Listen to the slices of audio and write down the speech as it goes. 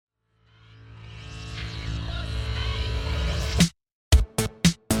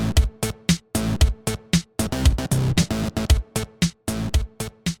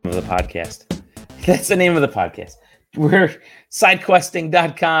of the podcast. That's the name of the podcast. We're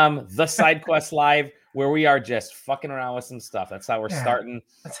SideQuesting.com, the SideQuest Live, where we are just fucking around with some stuff. That's how we're starting.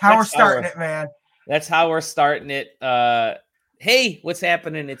 That's how we're starting it, man. That's how we're starting it. Hey, what's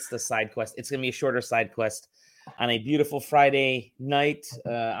happening? It's the SideQuest. It's going to be a shorter SideQuest on a beautiful Friday night.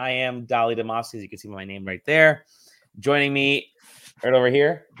 I am Dolly DeMossi, as you can see my name right there. Joining me right over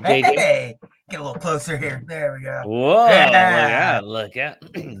here, JJ. Hey, get a little closer here. There we go. Whoa! Yeah. Look at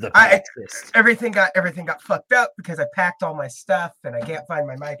the practice. Everything got fucked up because I packed all my stuff and I can't find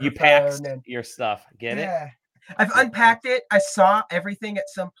my microphone. You packed your stuff. Get it? Yeah. I've unpacked it. I saw everything at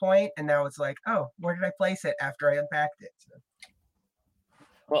some point, and now it's like, oh, where did I place it after I unpacked it? So.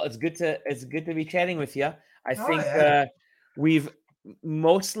 Well, it's good to be chatting with you. I think yeah. We've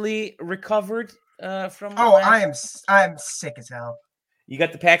mostly recovered from. Oh, I'm sick as hell. You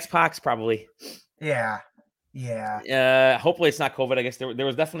got the PAX pox, probably. Yeah. Hopefully it's not COVID. I guess there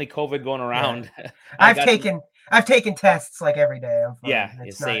was definitely COVID going around. Yeah. I've taken tests like every day. I'm fine. Yeah,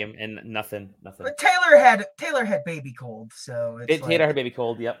 same, and nothing. But Taylor had baby cold, so Taylor had baby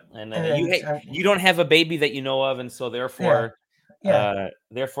cold. Yep, and you don't have a baby that you know of, and so therefore,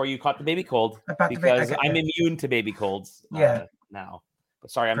 therefore you caught the baby cold because I'm immune to baby colds. Now,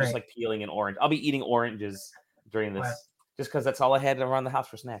 but sorry, I'm just like peeling an orange. I'll be eating oranges during this, just because that's all I had around the house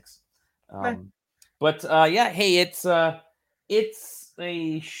for snacks. But hey, it's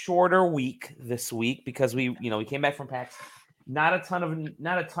a shorter week this week because we came back from PAX. Not a ton of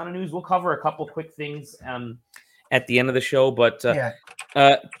news. We'll cover a couple quick things at the end of the show. But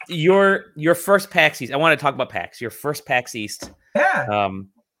your first PAX East. I want to talk about PAX. Your first PAX East. Yeah.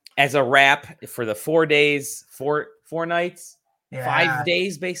 As a wrap for the 4 days, four nights, 5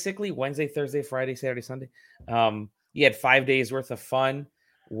 days basically. Wednesday, Thursday, Friday, Saturday, Sunday. You had 5 days worth of fun.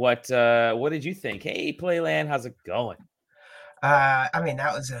 What did you think? Hey, Playland, how's it going? I mean,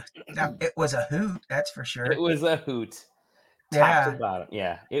 it was a hoot, that's for sure. It was a hoot. Top to bottom.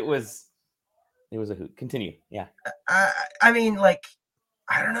 Yeah, it was a hoot. Continue. Yeah. I mean, like,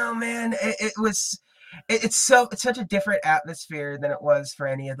 I don't know, man. It's such a different atmosphere than it was for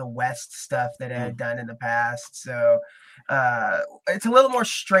any of the West stuff that I had done in the past. So it's a little more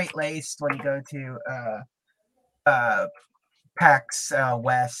straight-laced when you go to PAX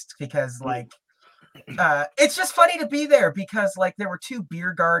West because like it's just funny to be there because like there were 2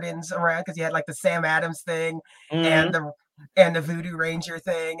 beer gardens around because you had like the Sam Adams thing and the Voodoo Ranger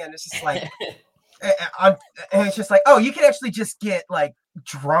thing, and it's just like and it's just like, oh, you can actually just get like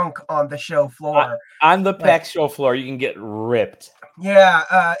drunk on the show floor. On the PAX show floor, you can get ripped.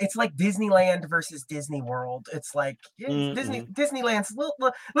 Yeah, it's like Disneyland versus Disney World. It's like Disneyland's a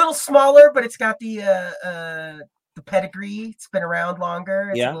little smaller, but it's got the pedigree. It's been around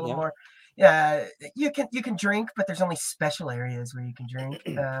longer. It's a little more. Yeah, you can drink, but there's only special areas where you can drink.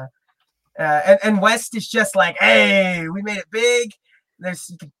 And West is just like, hey, we made it big.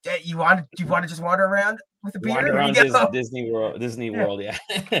 There's you want to just wander around with a beer. Wander around Disney World, yeah.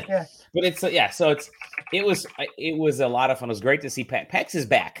 But it's it was a lot of fun. It was great to see PAX is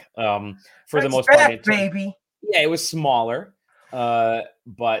back. For the most part, baby. Yeah, it was smaller,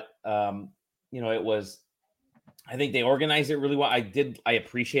 but it was. I think they organized it really well. I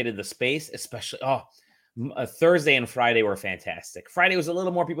appreciated the space, especially. Thursday and Friday were fantastic. Friday was a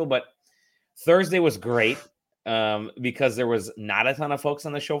little more people, but Thursday was great because there was not a ton of folks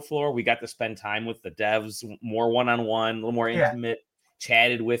on the show floor. We got to spend time with the devs, more one-on-one, a little more intimate,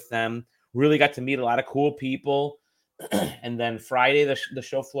 chatted with them, really got to meet a lot of cool people. And then Friday, the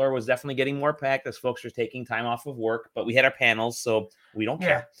show floor was definitely getting more packed as folks were taking time off of work, but we had our panels, so we don't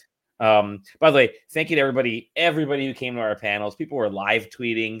care. By the way, thank you to everybody who came to our panels. People were live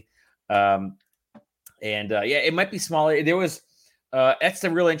tweeting. It might be smaller. There was, that's the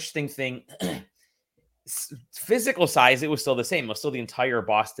real interesting thing. Physical size, it was still the same. It was still the entire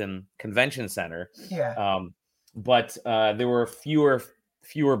Boston Convention Center. Yeah. But there were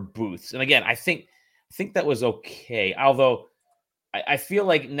fewer booths. And again, I think that was okay. Although I feel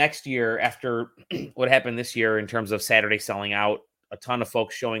like next year, after what happened this year in terms of Saturday selling out, a ton of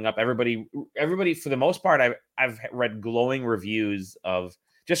folks showing up. Everybody for the most part, I've read glowing reviews of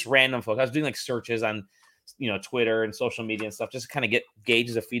just random folks. I was doing like searches on, Twitter and social media and stuff, just to kind of get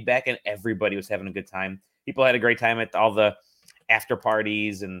gauges of feedback, and everybody was having a good time. People had a great time at all the after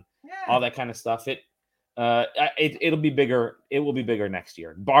parties and all that kind of stuff. It'll be bigger. It will be bigger next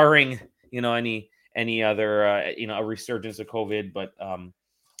year, barring, any other, a resurgence of COVID. But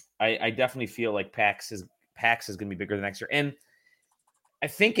I definitely feel like PAX is going to be bigger the next year. And I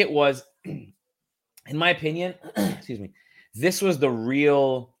think it was, in my opinion, excuse me, this was the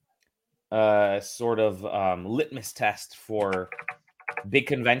real sort of litmus test for big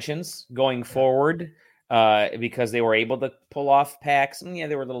conventions going forward because they were able to pull off PAX. And yeah,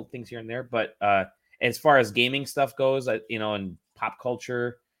 there were little things here and there, but as far as gaming stuff goes, and pop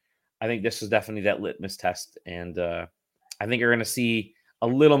culture, I think this was definitely that litmus test. And I think you're going to see a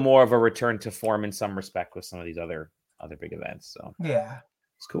little more of a return to form in some respect with some of these other big events. So yeah,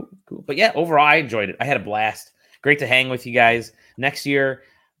 it's cool. But yeah, overall, I enjoyed it. I had a blast. Great to hang with you guys. Next year,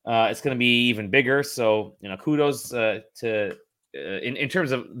 it's going to be even bigger. So, kudos to in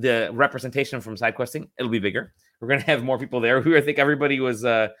terms of the representation from SideQuesting, it'll be bigger. We're going to have more people there. I think everybody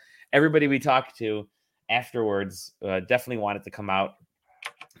we talked to afterwards definitely wanted to come out.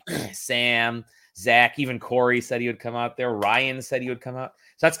 Sam, Zach, even Corey said he would come out there. Ryan said he would come out.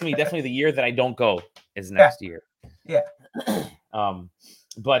 So that's going to be definitely the year that I don't go is next year. Yeah.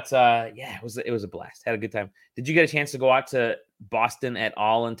 But it was a blast. Had a good time. Did you get a chance to go out to Boston at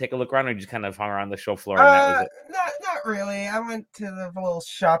all and take a look around, or you just kind of hung around the show floor and that was it? Not really. I went to the little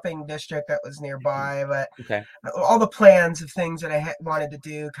shopping district that was nearby, but Okay. all the plans of things that I wanted to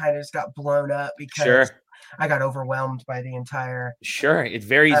do kind of just got blown up because I got overwhelmed by the entire. Sure, it's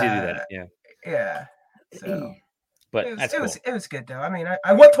very easy to do that. Yeah. Yeah. So. But it was good though. I mean,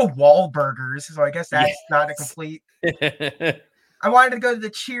 I went to Wahlburgers, so I guess that's not a complete. I wanted to go to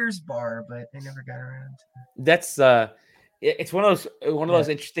the Cheers bar, but I never got around. That's it's one of those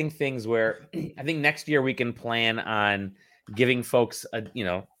interesting things where I think next year we can plan on giving folks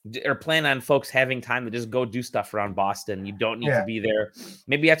or plan on folks having time to just go do stuff around Boston. You don't need to be there.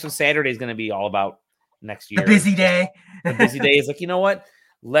 Maybe that's what Saturday is going to be all about next year. The busy day. The busy day is like, you know what?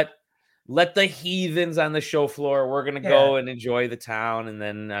 Let the heathens on the show floor. We're gonna go and enjoy the town, and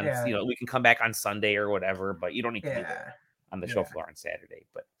then we can come back on Sunday or whatever. But you don't need to be there on the show floor on Saturday.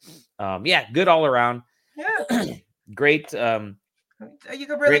 But good all around. Yeah, great. You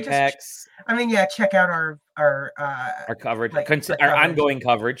could really great packs. Check out our coverage, our ongoing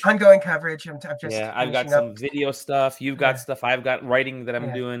coverage. Ongoing coverage. I'm just I've got some video stuff. You've got stuff. I've got writing that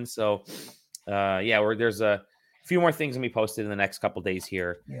I'm doing. So there's a few more things going to be posted in the next couple days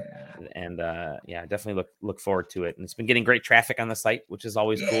here. And definitely look forward to it. And it's been getting great traffic on the site, which is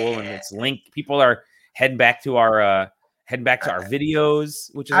always cool. And it's linked. People are heading back to our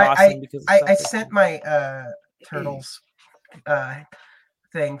videos, which is awesome. Because I sent my Turtles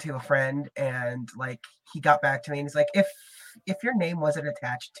thing to a friend, and he got back to me and he's like, if your name wasn't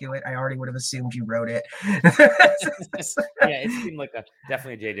attached to it, I already would have assumed you wrote it. It seemed like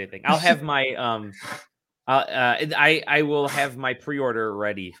definitely a JJ thing. I'll have my I will have my pre-order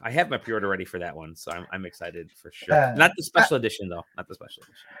ready. I have my pre-order ready for that one, so I'm excited for sure. Not the special edition though. Not the special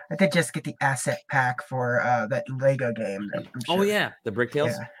edition. I did just get the asset pack for that Lego game. Oh yeah, the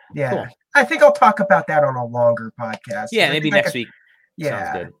Bricktales. Yeah. Cool. I think I'll talk about that on a longer podcast. Yeah, maybe next week.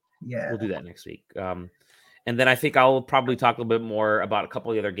 Yeah. Sounds good. Yeah, we'll do that next week. And then I think I'll probably talk a little bit more about a couple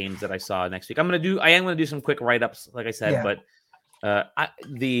of the other games that I saw next week. I am gonna do some quick write-ups, like I said, but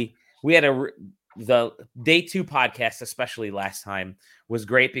we had the day 2 podcast, especially last time, was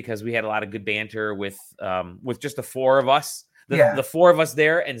great because we had a lot of good banter with just the 4 of us, the 4 of us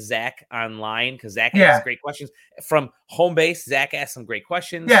there, and Zach online, because Zach asked great questions from home base. Zach asked some great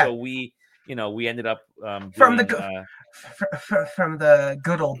questions, so we ended up from the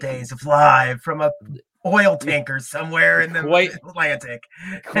good old days of live from a oil tanker somewhere in the Atlantic.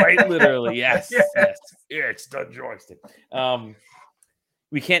 Quite literally, yes. It's the joystick.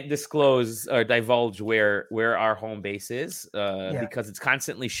 We can't disclose or divulge where our home base is because it's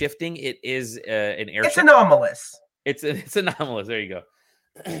constantly shifting. It is an airship. It's anomalous. It's anomalous. There you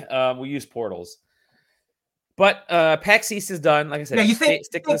go. We use portals. But PAX East is done. Like I said,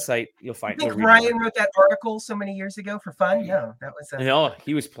 stick to the site. You'll find. You think Ryan wrote that article so many years ago for fun? No, that was. No,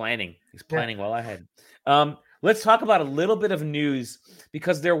 he was planning. He's planning well ahead. Let's talk about a little bit of news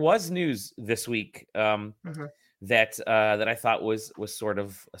because there was news this week that I thought was sort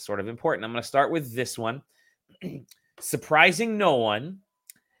of important. I'm going to start with this one. Surprising no one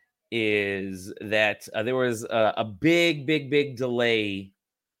is that there was a big delay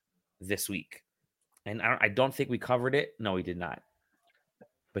this week. And I don't think we covered it. No, we did not.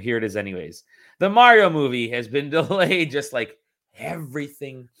 But here it is anyways. The Mario movie has been delayed just like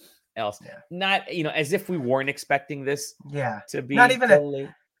everything else. Not, as if we weren't expecting this to be delayed.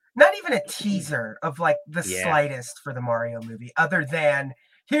 Not even a teaser of the slightest for the Mario movie, other than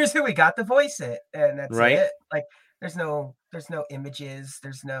here's who we got to voice it. And that's it. There's no images.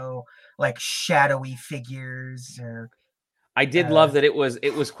 There's no shadowy figures or. I did love that it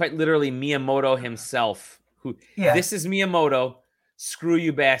was quite literally Miyamoto himself who. This is Miyamoto. Screw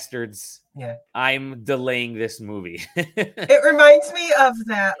you, bastards. Yeah, I'm delaying this movie. It reminds me of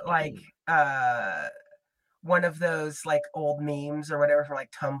that one of those like old memes or whatever from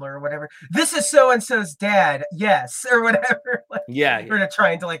like Tumblr or whatever. This is so and so's dad, yes, or whatever. Like, Yeah. or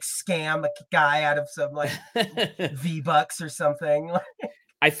trying to like scam a guy out of some like V-Bucks or something.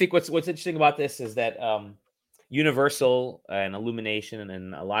 I think what's interesting about this is that Universal and Illumination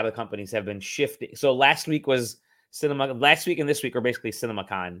and a lot of companies have been shifting. So last week was Cinema. Last week and this week are basically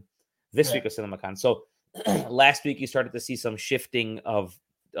CinemaCon. This week was CinemaCon. So last week you started to see some shifting of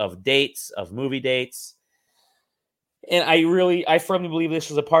dates, of movie dates, and I firmly believe this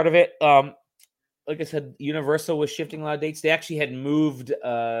was a part of it. Like I said, Universal was shifting a lot of dates. They actually had moved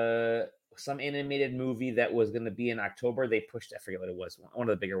some animated movie that was going to be in October. They pushed, I forget what it was, one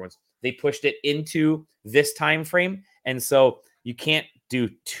of the bigger ones. They pushed it into this time frame, and so you can't do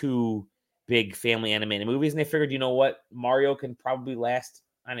two big family animated movies. And they figured, you know what, Mario can probably last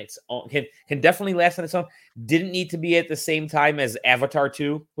on its own. Can definitely last on its own. Didn't need to be at the same time as Avatar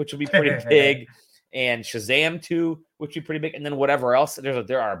 2, which would be pretty big. And Shazam 2, which would be pretty big, and then whatever else.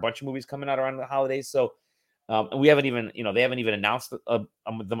 There are a bunch of movies coming out around the holidays, so and we haven't even, they haven't even announced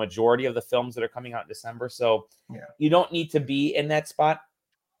the majority of the films that are coming out in December. So you don't need to be in that spot.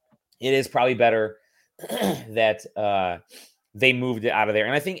 It is probably better that they moved it out of there.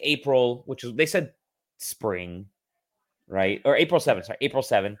 And I think April, they said spring, right? Or April 7th. Sorry, April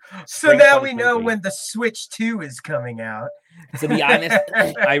 7th. So now we know when the Switch 2 is coming out. To be honest,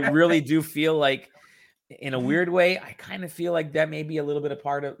 I really do feel like, in a weird way, I kind of feel like that may be a little bit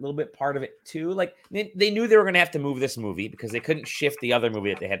part of it too. Like they knew they were going to have to move this movie because they couldn't shift the other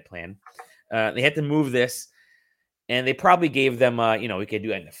movie that they had planned. They had to move this, and they probably gave them, we could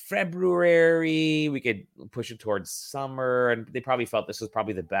do it in February, we could push it towards summer, and they probably felt this was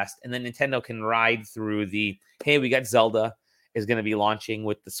probably the best. And then Nintendo can ride through hey, we got Zelda is going to be launching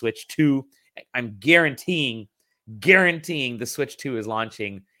with the Switch 2. I'm guaranteeing the Switch 2 is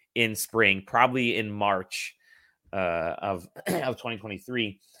launching in spring, probably in March of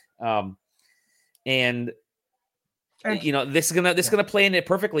 2023, and this is gonna play in it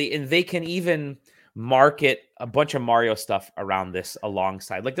perfectly, and they can even market a bunch of Mario stuff around this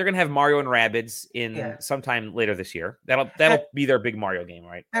alongside. Like they're gonna have Mario and Rabbids in sometime later this year. That'll be their big Mario game,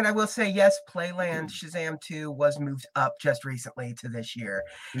 right? And I will say, yes, Playland Shazam 2 was moved up just recently to this year.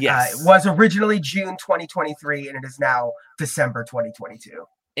 Yes, it was originally June 2023, and it is now December 2022.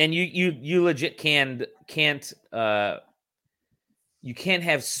 And you legit can't you can't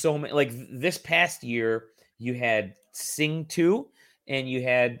have so many. Like this past year, you had Sing 2 and you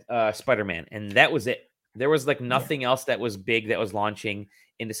had Spider-Man, and that was it. There was like nothing else that was big that was launching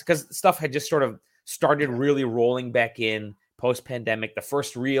in this, because stuff had just sort of started really rolling back in post-pandemic. The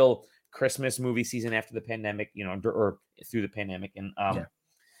first real Christmas movie season after the pandemic, or through the pandemic, and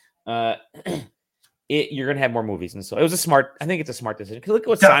you're going to have more movies. And so I think it's a smart decision. Because look at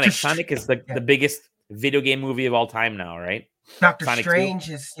what Sonic is the biggest video game movie of all time now, right? Doctor Strange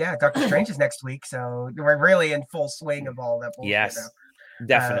is next week. So we're really in full swing of all that bullshit now.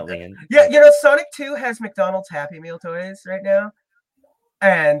 Definitely. Sonic 2 has McDonald's Happy Meal toys right now.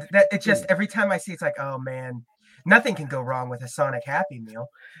 And that it just, every time I see it's like, oh man, nothing can go wrong with a Sonic Happy Meal.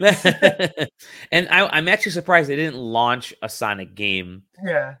 And I'm actually surprised they didn't launch a Sonic game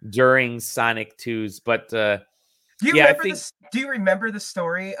during Sonic 2's. But do you remember the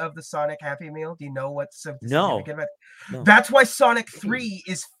story of the Sonic Happy Meal? Do you know what's so significant about it? No. That's why Sonic 3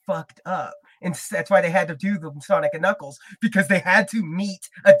 is fucked up. And that's why they had to do the Sonic and Knuckles, because they had to meet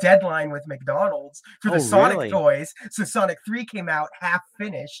a deadline with McDonald's for the Sonic toys. So Sonic 3 came out half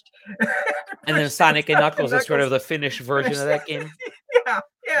finished. And then Sonic and Knuckles is sort of the finished version of that game.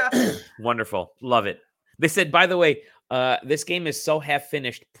 Yeah. Wonderful. Love it. They said, by the way, this game is so half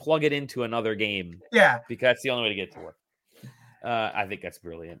finished, plug it into another game. Yeah. Because that's the only way to get it to work. I think that's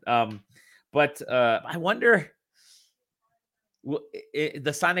brilliant. But I wonder,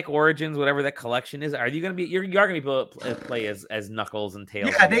 the Sonic Origins, whatever that collection is, are you going to be? You're going to be able to play as Knuckles and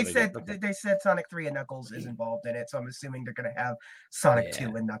Tails. Yeah, they said Sonic 3 and Knuckles is involved in it, so I'm assuming they're going to have Sonic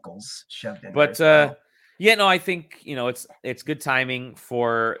 2 and Knuckles shoved in. But I think it's good timing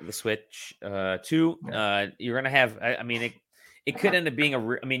for the Switch 2. You're going to have. I mean, it could end up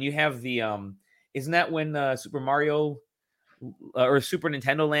being you have the isn't that when Super Mario or Super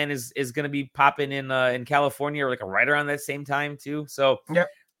Nintendo Land is going to be popping in California, or like right around that same time too. So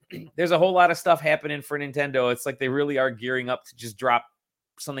there's a whole lot of stuff happening for Nintendo. It's like they really are gearing up to just drop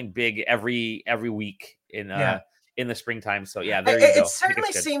something big every week in the springtime. So there you go. It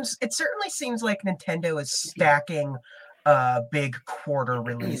certainly seems like Nintendo is stacking big quarter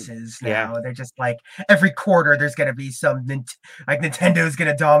releases now. They're just like every quarter there's going to be some like Nintendo's going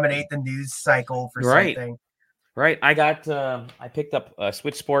to dominate the news cycle for something. Right. I picked up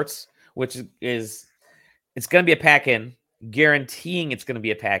Switch Sports, which is It's going to be a pack-in, guaranteeing it's going to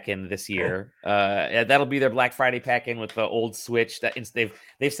be a pack-in this year. That'll be their Black Friday pack-in with the old Switch.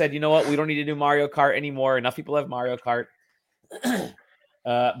 They've said, you know what, we don't need to do Mario Kart anymore. Enough people have Mario Kart.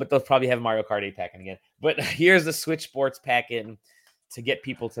 But they'll probably have Mario Kart 8 pack-in again. But here's the Switch Sports pack-in to get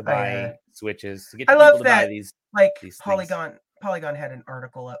people to buy Switches. To get I people love to that. buy these, like these Polygon had an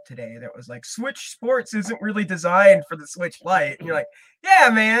article up today that was like, Switch Sports isn't really designed for the Switch Lite. And you're like, yeah,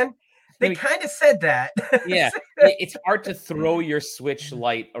 man. They kind of said that. Yeah, it's hard to throw your Switch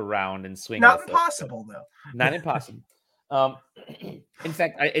Lite around and swing. Not impossible, though. Not impossible. In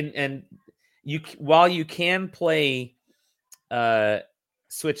fact, while you can play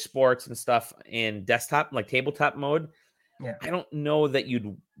Switch Sports and stuff in desktop, like tabletop mode, yeah, I don't know that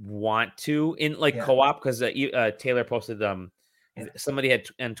you'd want to in co-op, because Taylor posted somebody had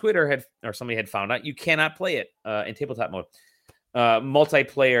on Twitter somebody had found out you cannot play it in tabletop mode.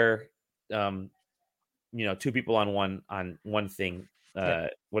 Multiplayer, two people on one thing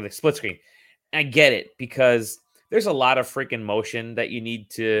with a split screen. I get it, because there's a lot of freaking motion that you need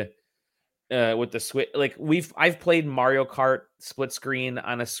to with the Switch. Like I've played Mario Kart split screen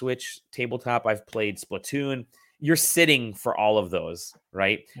on a Switch tabletop. I've played Splatoon. You're sitting for all of those,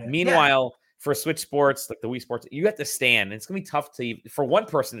 right? Yeah. Meanwhile, for Switch Sports, like the Wii Sports, you have to stand. It's gonna be tough for one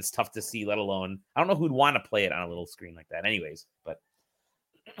person. It's tough to see, let alone I don't know who'd want to play it on a little screen like that. Anyways, but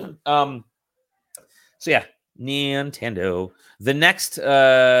so yeah, Nintendo. The next,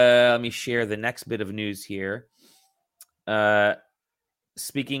 let me share the next bit of news here.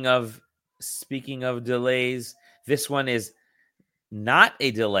 Speaking of delays, this one is not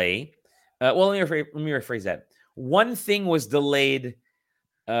a delay. Well, let me rephrase that. One thing was delayed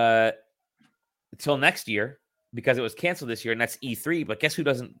until next year because it was canceled this year, and that's E3. But guess who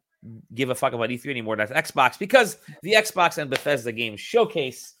doesn't give a fuck about E3 anymore? That's Xbox, because the Xbox and Bethesda Game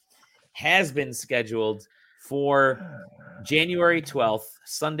Showcase has been scheduled for January 12th,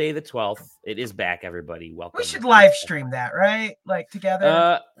 Sunday the 12th. It is back, everybody. Welcome. We should live stream that, right? Like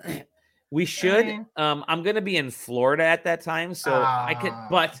together. We should. I'm going to be in Florida at that time, so I could,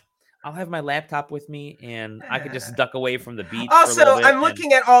 but I'll have my laptop with me, and I could just duck away from the beach. Also, I'm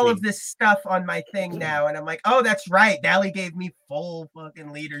looking at all of this stuff on my thing now, and I'm like, oh, that's right. Dally gave me full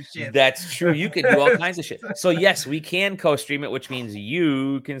fucking leadership. That's true. You could do all kinds of shit. So yes, we can co-stream it, which means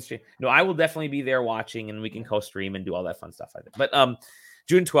you can stream. No, I will definitely be there watching, and we can co-stream and do all that fun stuff. But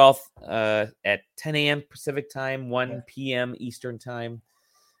June 12th at 10 a.m. Pacific time, 1 p.m. Eastern time,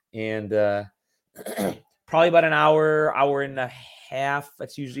 and probably about an hour and a half.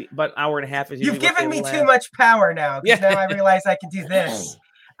 That's usually about hour and a half. You've given me too much power now, because now I realize I can do this.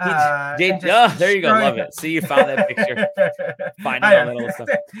 There you go. Love it. See, you found that picture. Finding all that old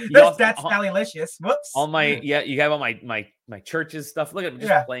stuff. That's Dallylicious. Whoops. All my you have all my church's stuff. Look at me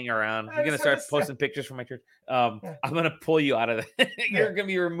just playing around. You're gonna start posting pictures from my church. I'm gonna pull you out of that. You're gonna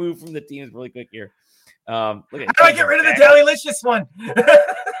be removed from the teams really quick here. Look at how do I get rid of the Dallylicious one?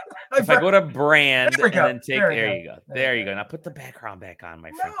 If I go to brand and then take, there you go. There you go. Now put the background back on,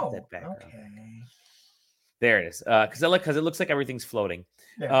 my friend. Put that background. Okay. There it is. Because it looks like everything's floating.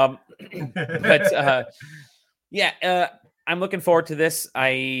 Yeah. I'm looking forward to this.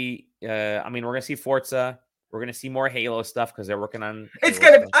 I mean, we're gonna see Forza. We're gonna see more Halo stuff because they're working on. It's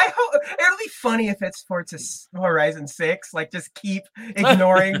gonna. I hope it'll be funny if it's Forza Horizon 6. Like, just keep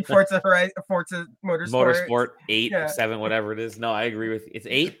ignoring Forza Motorsport 8 or 7, whatever it is. No, I agree with you. It's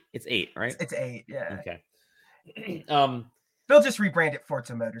 8. It's 8, right? It's 8. Yeah. Okay. They'll just rebrand it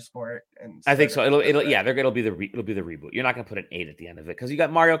Forza Motorsport, and I think so. It'll be the reboot. You're not gonna put an 8 at the end of it because you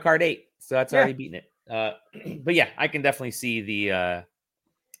got Mario Kart 8, so that's already beaten it. But yeah, I can definitely see the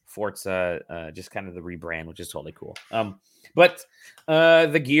Forza, just kind of the rebrand, which is totally cool. But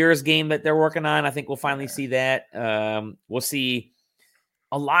the Gears game that they're working on, I think we'll finally see that. We'll see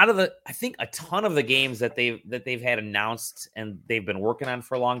a ton of the games that they've had announced and they've been working on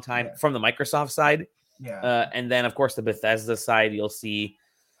for a long time from the Microsoft side. Yeah. And then of course the Bethesda side, you'll see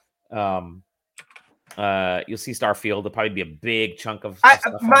Starfield. There'll probably be a big chunk of stuff.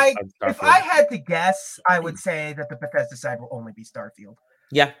 If I had to guess, I would say that the Bethesda side will only be Starfield.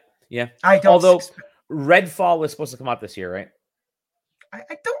 Yeah. I don't. Although Redfall was supposed to come out this year, right? I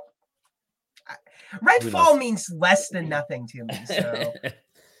don't. Redfall means less than nothing to me. So,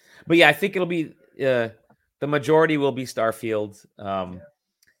 but yeah, I think it'll be the majority will be Starfield.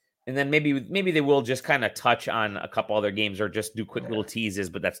 And then maybe they will just kind of touch on a couple other games or just do quick little teases,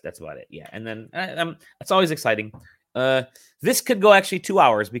 but that's about it. Yeah, and then that's always exciting. This could go actually 2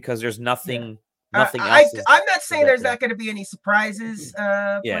 hours because there's nothing. Nothing else. I'm not saying there's not going to be any surprises,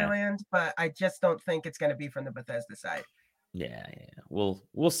 Playland, but I just don't think it's going to be from the Bethesda side. Yeah.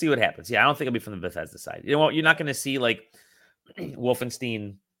 We'll see what happens. Yeah, I don't think it'll be from the Bethesda side. You know what? You're not going to see like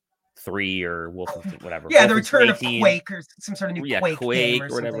Wolfenstein 3 or Wolfenstein whatever. Yeah, the Wolfenstein return of 18. Quake or some sort of new Yeah, Quake game Quake or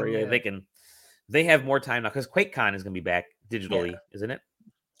or whatever. something. Yeah, Yeah. they have more time now because QuakeCon is going to be back Yeah. digitally, isn't it?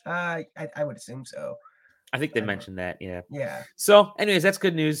 I would assume so. I think they mentioned that. Yeah. Yeah. So, anyways, that's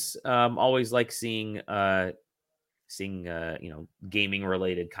good news. Always like seeing gaming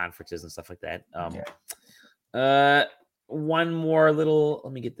related conferences and stuff like that. One more little.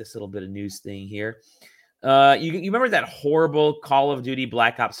 Let me get this little bit of news thing here. You remember that horrible Call of Duty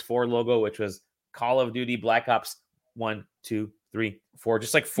Black Ops 4 logo, which was Call of Duty Black Ops 1, 2, 3, 4,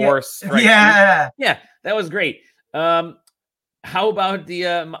 just like 4 stripes. Yeah. Yeah, that was great. How about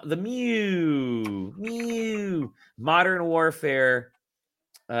the Mew Modern Warfare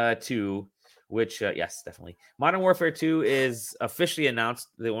 2, which yes, definitely Modern Warfare 2 is officially announced.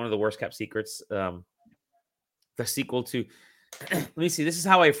 One of the worst kept secrets. The sequel to. Let me see. This is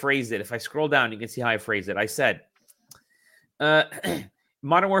how I phrased it. If I scroll down, you can see how I phrased it. I said,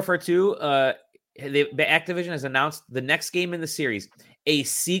 Modern Warfare 2. The Activision has announced the next game in the series, a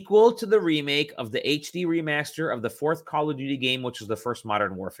sequel to the remake of the HD remaster of the fourth Call of Duty game, which was the first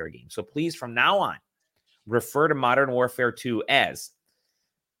Modern Warfare game. So please, from now on, refer to Modern Warfare 2 as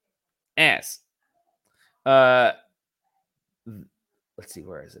let's see,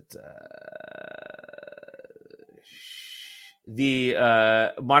 where is it? The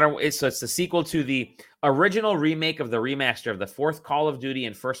modern. So it's the sequel to the original remake of the remaster of the fourth Call of Duty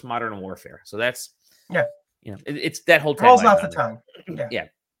and first Modern Warfare. So that's it's that whole rolls off the tongue. Yeah.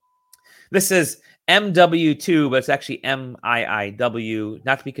 This is MW2, but it's actually MIIW,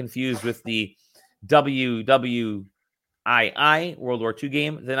 not to be confused with the WWII World War II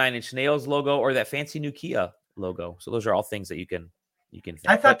game, the 9 Inch Nails logo, or that fancy new Kia logo. So those are all things that you can think.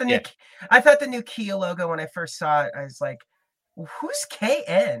 I thought the new Kia logo when I first saw it, I was like, who's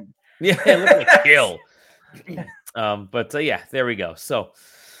KN? Yeah, it looked like Kill. But yeah, there we go. So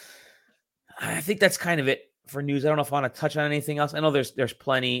I think that's kind of it for news. I don't know if I want to touch on anything else. I know there's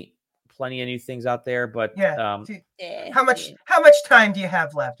plenty of new things out there, but how much time do you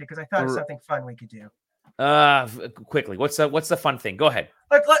have left? Because I thought of something fun we could do. Quickly, what's the fun thing? Go ahead.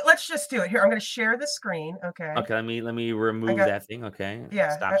 Let's just do it here. I'm going to share the screen. Okay. Okay. Let me remove that thing. Okay.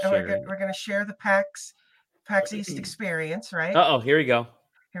 Yeah. Stop sharing. We're going to share the PAX East experience, right? Oh, here we go.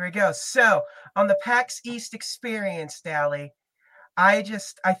 Here we go. So on the PAX East experience, Dally, I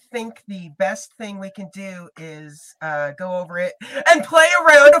think the best thing we can do is go over it and play a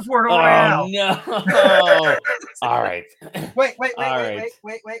round of Wordle Royale. Oh no! All right. Wait.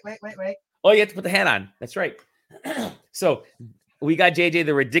 Oh, you have to put the hat on. That's right. So we got JJ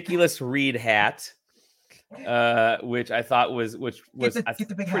the ridiculous Reed hat, which I thought was get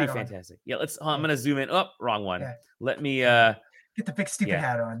the big pretty hat fantastic. Yeah, I'm gonna zoom in. Oh, wrong one. Yeah. Let me get the big stupid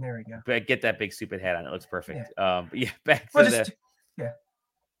hat on. There we go. Get that big stupid hat on. It looks perfect. Yeah. Back we'll to just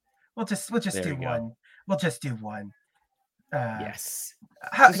we'll just do one. Go. We'll just do one. Yes.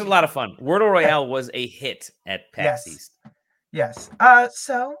 This is a lot of fun. Wordle Royale was a hit at PAX East. Yes.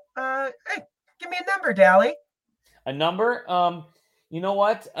 So, hey, give me a number, Dally. A number? You know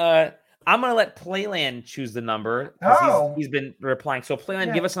what? I'm gonna let Playland choose the number because he's been replying. So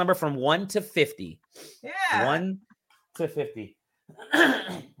Playland, give us a number from 1 to 50. Yeah. 1 to 50.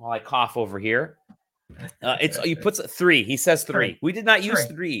 While I cough over here. He puts 3. He says 3. We did not use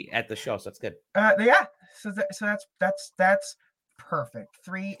 3 at the show, so that's good. Yeah. So that's perfect.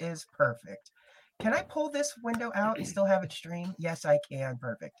 3 is perfect. Can I pull this window out and still have it stream? Yes, I can.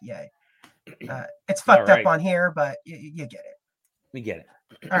 Perfect. Yay. It's fucked up on here, but you get it. We get it.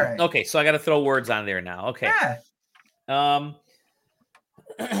 All right. Okay, so I got to throw words on there now. Okay. Yeah.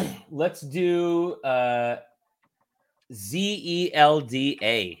 Let's do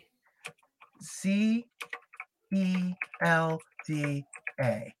ZELDA. ZELDA.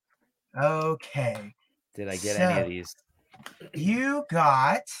 Okay. Did I get any of these? You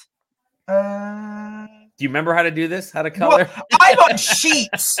got. Do you remember how to do this? How to color? Well, I'm on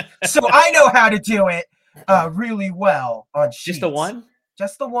sheets, so I know how to do it really well on sheets. Just the one?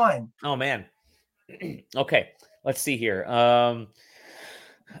 Just the one. Oh man. Okay, let's see here. Let's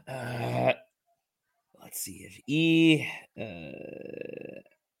see if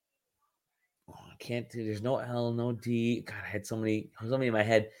I can't do. There's no L, no D. God, I had so many in my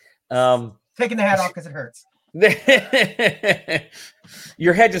head. Taking the hat off because it hurts.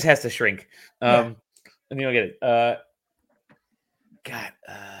 Your head just has to shrink. Let me go get it.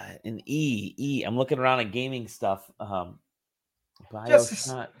 An E. I'm looking around at gaming stuff.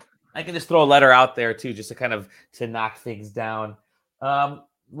 Bioshock. I can just throw a letter out there too, just to kind of to knock things down.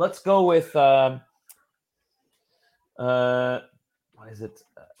 Let's go with What is it?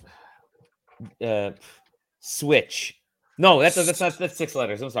 Switch. No, that's 6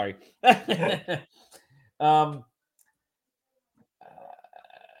 letters. I'm sorry. um,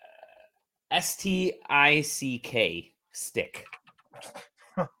 STICK stick.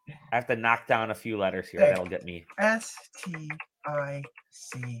 I have to knock down a few letters here. That'll get me. STICK.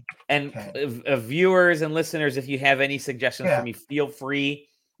 And viewers and listeners, if you have any suggestions for me, feel free.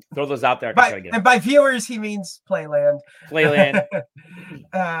 Throw those out there. And by viewers, he means Playland. Playland.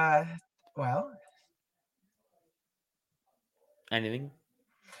 Well. Anything?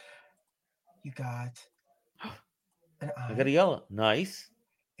 You got an I. I got a yellow. Nice.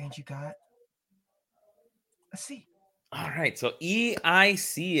 And you got a C. All right. So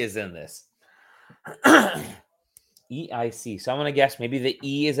EIC is in this. EIC. So I'm gonna guess maybe the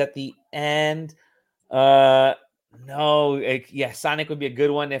E is at the end. No. Sonic would be a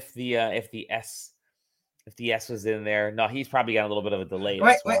good one if the S was in there. No, he's probably got a little bit of a delay.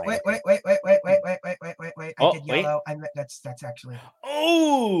 Wait. I did yellow. That's actually.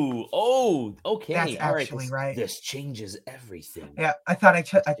 Oh, okay. That's actually right. This changes everything. Yeah, I thought I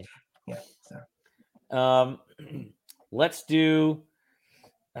took. Yeah. So. Let's do.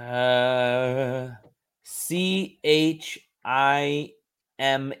 CHIME.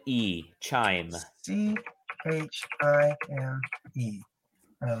 Chime. CHIME.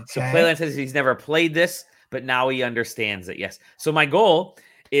 Okay. So Playland says he's never played this, but now he understands it. Yes. So my goal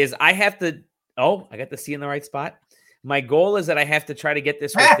is I have to. Oh, I got the C in the right spot. My goal is that I have to try to get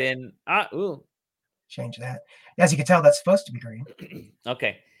this within. Change that. As you can tell, that's supposed to be green.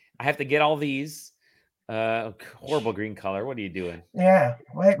 Okay. I have to get all these. Horrible green color. What are you doing? Yeah.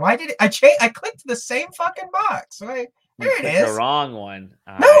 Wait. Why did I change? I clicked the same fucking box. Wait. There it is. The wrong one.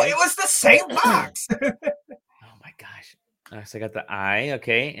 No, it was the same box. Oh my gosh. So I got the I,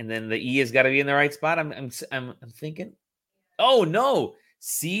 okay, and then the E has got to be in the right spot. I'm thinking. Oh no,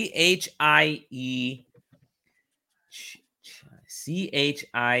 CHIE, CHIE,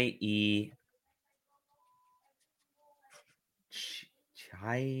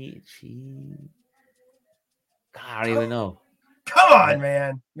 God, I don't even know. Come on,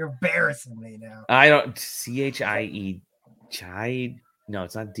 man, you're embarrassing me now. I don't CHIE, chai. No,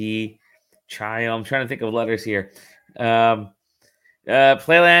 it's not D. Chai. I'm trying to think of letters here.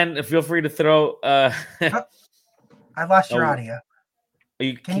 Playland, feel free to throw. I lost your audio.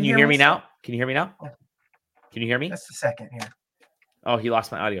 Can you hear me now? Can you hear me now? Yeah. Can you hear me? Just a second here. Oh, he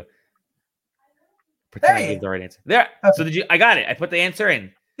lost my audio. Pretend I gave the right answer. There. Okay. So did you? I got it. I put the answer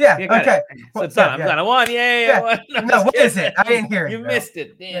in. Yeah. Okay. So it's done. I'm done. I won. Yay! Yeah. I won. No, what is it? I didn't hear it. You missed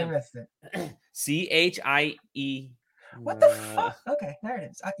it. Damn. You missed it. CHIE. What the fuck? Okay, there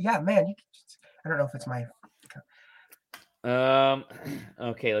it is. Yeah, man. I don't know if it's my.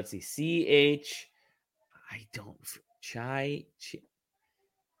 Okay, let's see. I don't. Chai.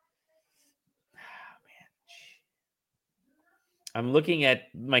 Oh, man. I'm looking at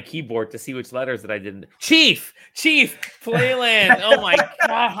my keyboard to see which letters that I didn't. Chief. Playland. Oh my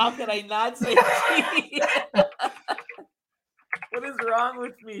God. How could I not say Chief? What is wrong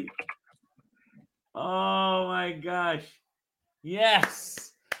with me? Oh my gosh.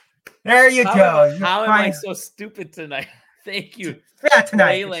 Yes. There you go. How am I so stupid tonight? Thank you. Yeah,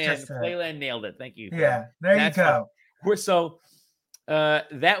 tonight. Playland nailed it. Thank you. Yeah, there you go.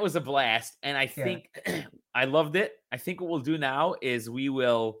 That was a blast. And I think I loved it. I think what we'll do now is we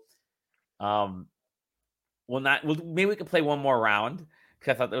will, maybe we can play one more round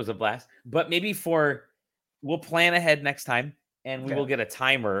because I thought that was a blast. But maybe we'll plan ahead next time and we will get a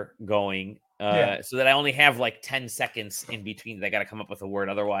timer going. So that I only have like 10 seconds in between that I got to come up with a word.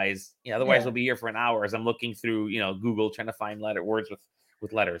 Otherwise we'll be here for an hour as I'm looking through, Google trying to find words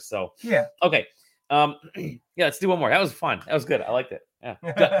with letters. So, okay. Let's do one more. That was fun. That was good. I liked it. Yeah.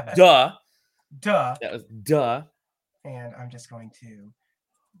 Duh. That was duh. And I'm just going to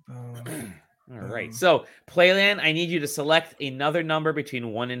boom. All right. So Playland, I need you to select another number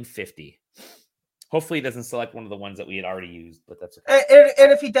between 1 and 50. Hopefully he doesn't select one of the ones that we had already used, but that's okay.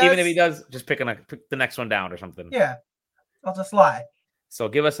 And if he does, even if he does, just pick the next one down or something. Yeah, I'll just lie. So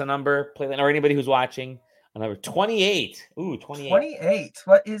give us a number, Playland, or anybody who's watching, a number 28. Ooh, 28. 28.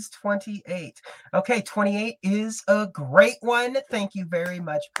 What is 28? Okay, 28 is a great one. Thank you very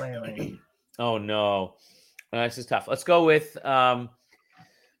much, Playland. Oh no, this is tough. Let's go with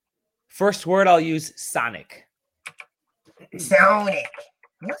first word. I'll use Sonic. Sonic.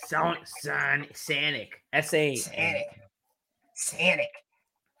 Sonic. S-A. Sonic.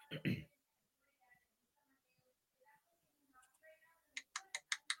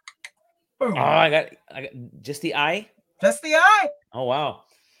 Oh, I got just the I? Just the I. Oh, wow.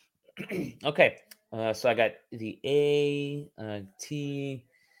 Okay. So I got the A, T,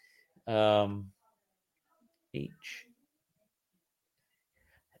 H.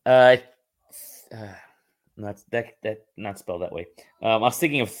 Uh, not not spelled that way. I was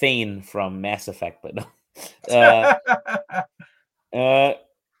thinking of Thane from Mass Effect, but no. Uh,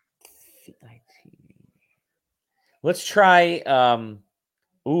 let's try.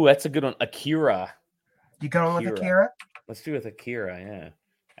 Ooh, that's a good one. Akira. You going with Akira? Let's do with Akira. Yeah,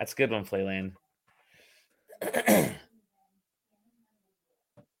 that's a good one, Flayland.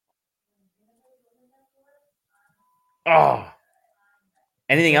 Oh,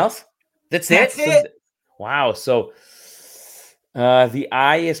 anything else? That's it. So, wow. So, the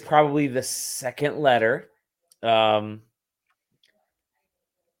I is probably the second letter.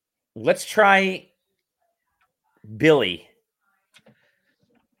 Let's try Billy.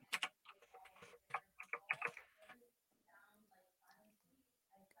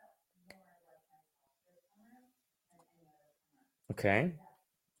 Okay.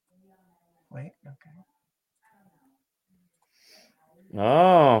 Wait. Okay.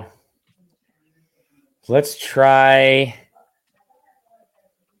 Oh. Let's try.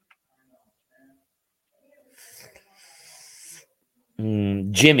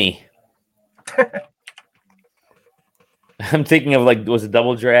 Jimmy. I'm thinking of like, was it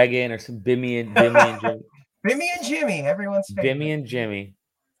Double Dragon or some Bimmy and Jimmy? Bimmy and Jimmy, everyone's favorite. Bimmy and Jimmy.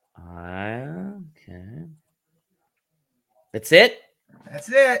 Okay. That's it? That's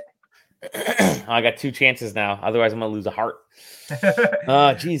it. I got 2 chances now. Otherwise, I'm going to lose a heart.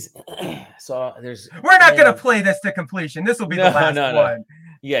 Oh, geez. So there's. We're not going to play this to completion. This will be the last one.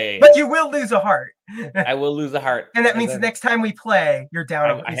 Yeah. But you will lose a heart. I will lose a heart. And that means the next time we play, you're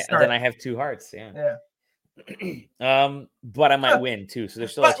down. Then I have 2 hearts. Yeah. But I might win too. So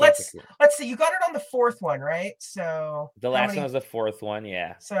there's still a chance. Let's see. You got it on the 4th one, right? So the last one was the 4th one.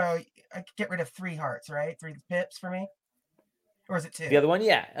 Yeah. So I could get rid of 3 hearts, right? 3 pips for me. Or is it 2? The other one,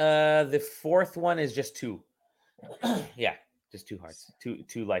 yeah. The 4th one is just 2. Yeah, just 2 hearts.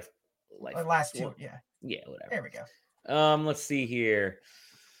 Two life. Or last 2, yeah. Yeah, whatever. There we go. Let's see here.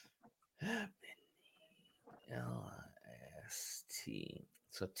 L-S-T.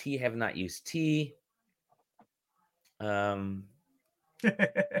 So T have not used T. I'm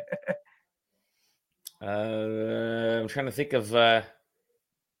trying to think of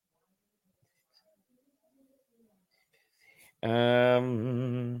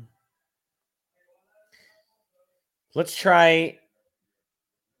let's try.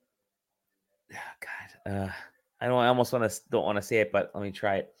 Oh, God, I almost don't want to say it, but let me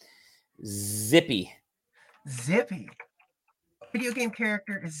try it. Zippy. Zippy. Video game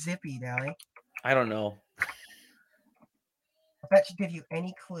character is Zippy, Dally. I don't know. If that should give you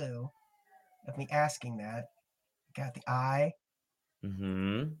any clue of me asking that. You got the I.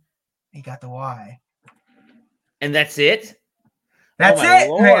 Mm-hmm. You got the Y. And that's it? That's it,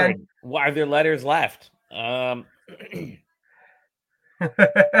 Lord. Man. Why are there letters left? That's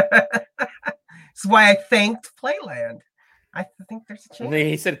why I thanked Playland. I think there's a chance.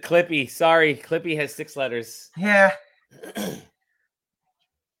 He said Clippy. Sorry, Clippy has 6 letters. Yeah.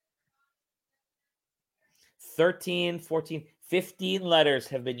 13, 14, 15 letters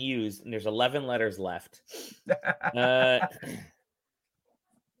have been used, and there's 11 letters left.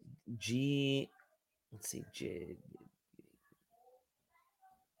 G. Let's see. J.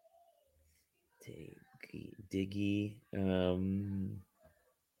 Diggy.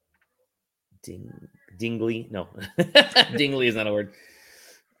 Dingly. No. Dingly is not a word.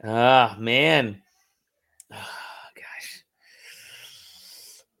 Ah, man. Oh, gosh.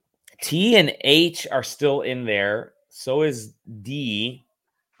 T and H are still in there. So is D.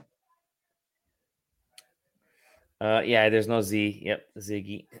 Yeah, there's no Z. Yep,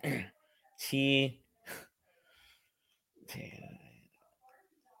 Ziggy. T.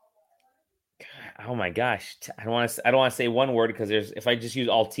 Oh my gosh! I don't want to say one word because if I just use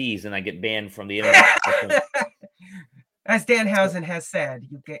all T's and I get banned from the internet. As Danhausen has said,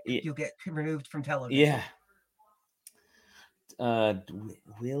 you'll get removed from television. Yeah.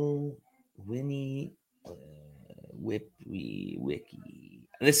 Winnie, Wiki.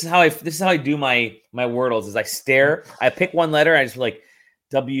 This is how I do my wordles. Is I stare. I pick one letter. I just like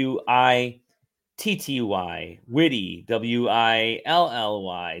WITTY, witty, WILLY,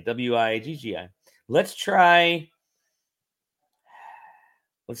 WIGGI. Let's try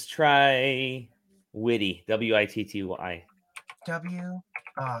witty, WITTY. WITTY.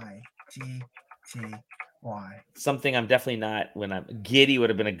 Something I'm definitely not when I'm giddy would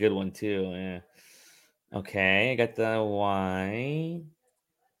have been a good one too. Yeah. Okay, I got the Y.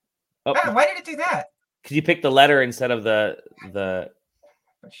 Oh, why did it do that? Because you picked the letter instead of the.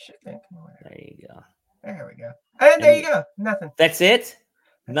 But shit, man, come on. There you go. There we go. And there you go. Nothing. That's it?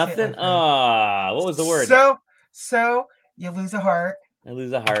 That's Nothing? It, what was the word? So you lose a heart. I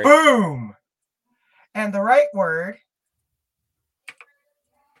lose a heart. Boom. And the right word.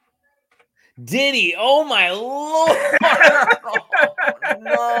 Diddy. Oh my Lord. Oh,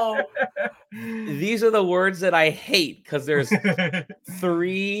 no. These are the words that I hate because there's 3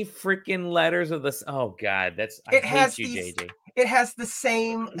 freaking letters of this. Oh God, I hate you, JJ. It has the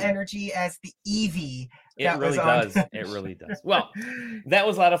same energy as the Eevee. It really does. It really does. Well, that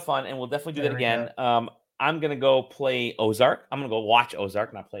was a lot of fun, and we'll definitely do that again. I'm gonna go play Ozark. I'm gonna go watch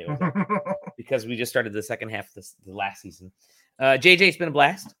Ozark, not play Ozark, because we just started the second half of the last season. JJ, it's been a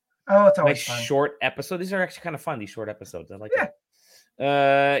blast. Oh, it's always fun. Short episode. These are actually kind of fun. These short episodes. I like that.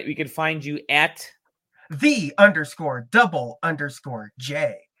 We can find you at _double_J.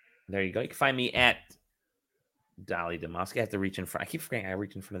 There you go. You can find me at Dolly Demowski. I have to reach in front. I keep forgetting I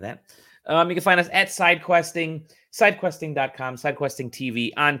reach in front of that. You can find us at SideQuesting, SideQuesting.com, SideQuesting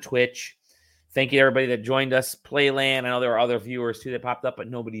TV on Twitch. Thank you to everybody that joined us. Playland. I know there were other viewers too that popped up, but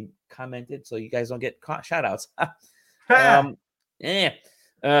nobody commented, so you guys don't get shout outs. Thank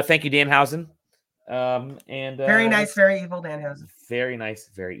you, Danhausen. And very nice, very evil Danhausen. Very nice,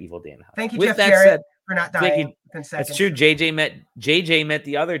 very evil Danhausen. Thank you, Jeff Jarrett, for not dying within seconds. That's true. JJ met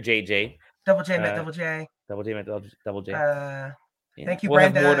the other JJ. Double J met Double J. Double J met Double J. Thank you, we'll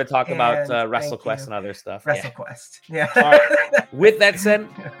Brenda. We'll have more to talk about WrestleQuest and other stuff. WrestleQuest. Yeah. All right. With that said,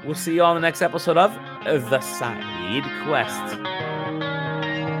 we'll see you all in the next episode of The SideQuest.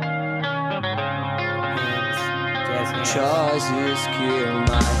 Choices kill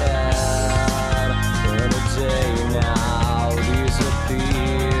my head in a day now.